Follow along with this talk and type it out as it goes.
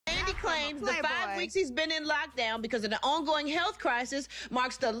claims the 5 weeks he's been in lockdown because of the ongoing health crisis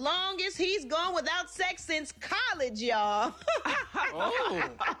marks the longest he's gone without sex since college, y'all.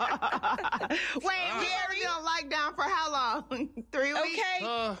 Wait, Gary on lockdown for how long? 3 weeks?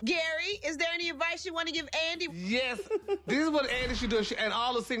 Okay, Gary, is there any advice you want to give Andy? Yes, this is what Andy should do, and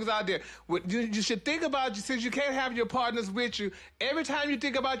all the singles out there. You should think about, since you can't have your partners with you, every time you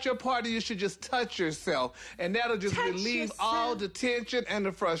think about your partner, you should just touch yourself, and that'll just relieve all the tension and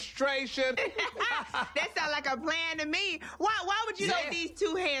the frustration. That sounds like a plan to me. Why would you let these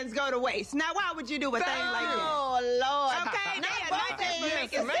two hands go to waste? Now, why would you do a thing like that? Oh, Lord. Okay, not just for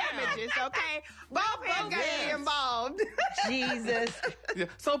making sandwiches, okay? Both hands got to be involved. Jesus. Yeah.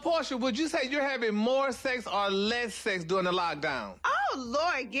 So, Portia, would you say you're having more sex or less sex during the lockdown? Oh,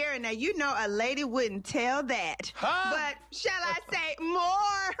 Lord, Gary, now you know a lady wouldn't tell that. Huh? But shall I say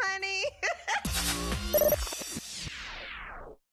more, honey?